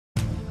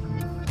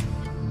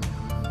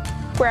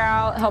we're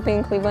out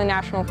helping Cleveland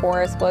National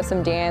Forest blow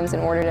some dams in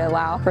order to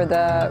allow for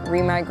the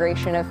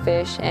remigration of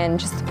fish and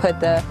just to put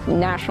the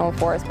national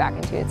forest back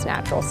into its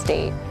natural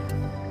state.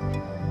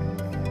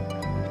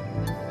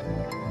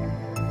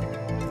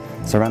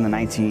 So around the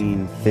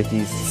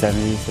 1950s,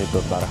 70s, they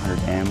built about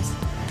 100 dams,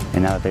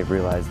 and now that they've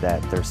realized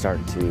that they're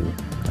starting to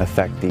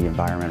affect the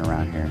environment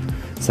around here.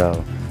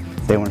 So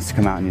they want us to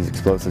come out and use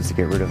explosives to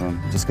get rid of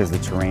them, just because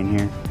of the terrain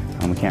here.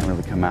 We can't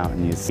really come out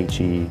and use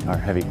HE or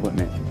heavy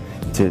equipment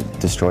to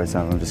destroy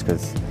some of them, just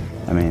because,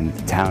 I mean,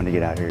 the town to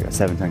get out here, a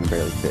 7-ton can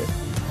barely fit.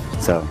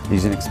 So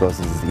using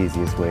explosives is the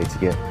easiest way to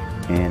get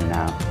in and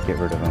out, get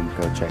rid of them,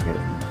 go check it.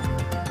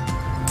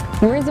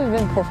 Marines have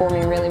been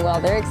performing really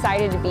well. They're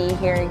excited to be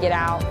here and get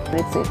out.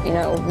 It's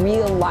a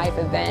real life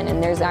event,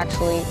 and there's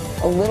actually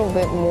a little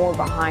bit more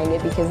behind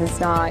it because it's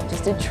not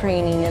just a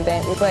training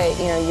event, but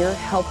you're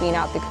helping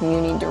out the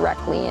community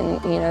directly, and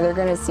they're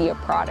going to see a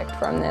product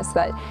from this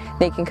that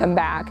they can come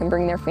back and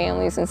bring their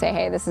families and say,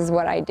 hey, this is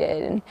what I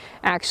did, and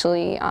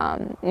actually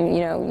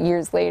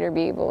years later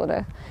be able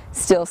to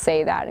still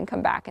say that and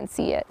come back and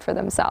see it for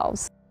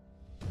themselves.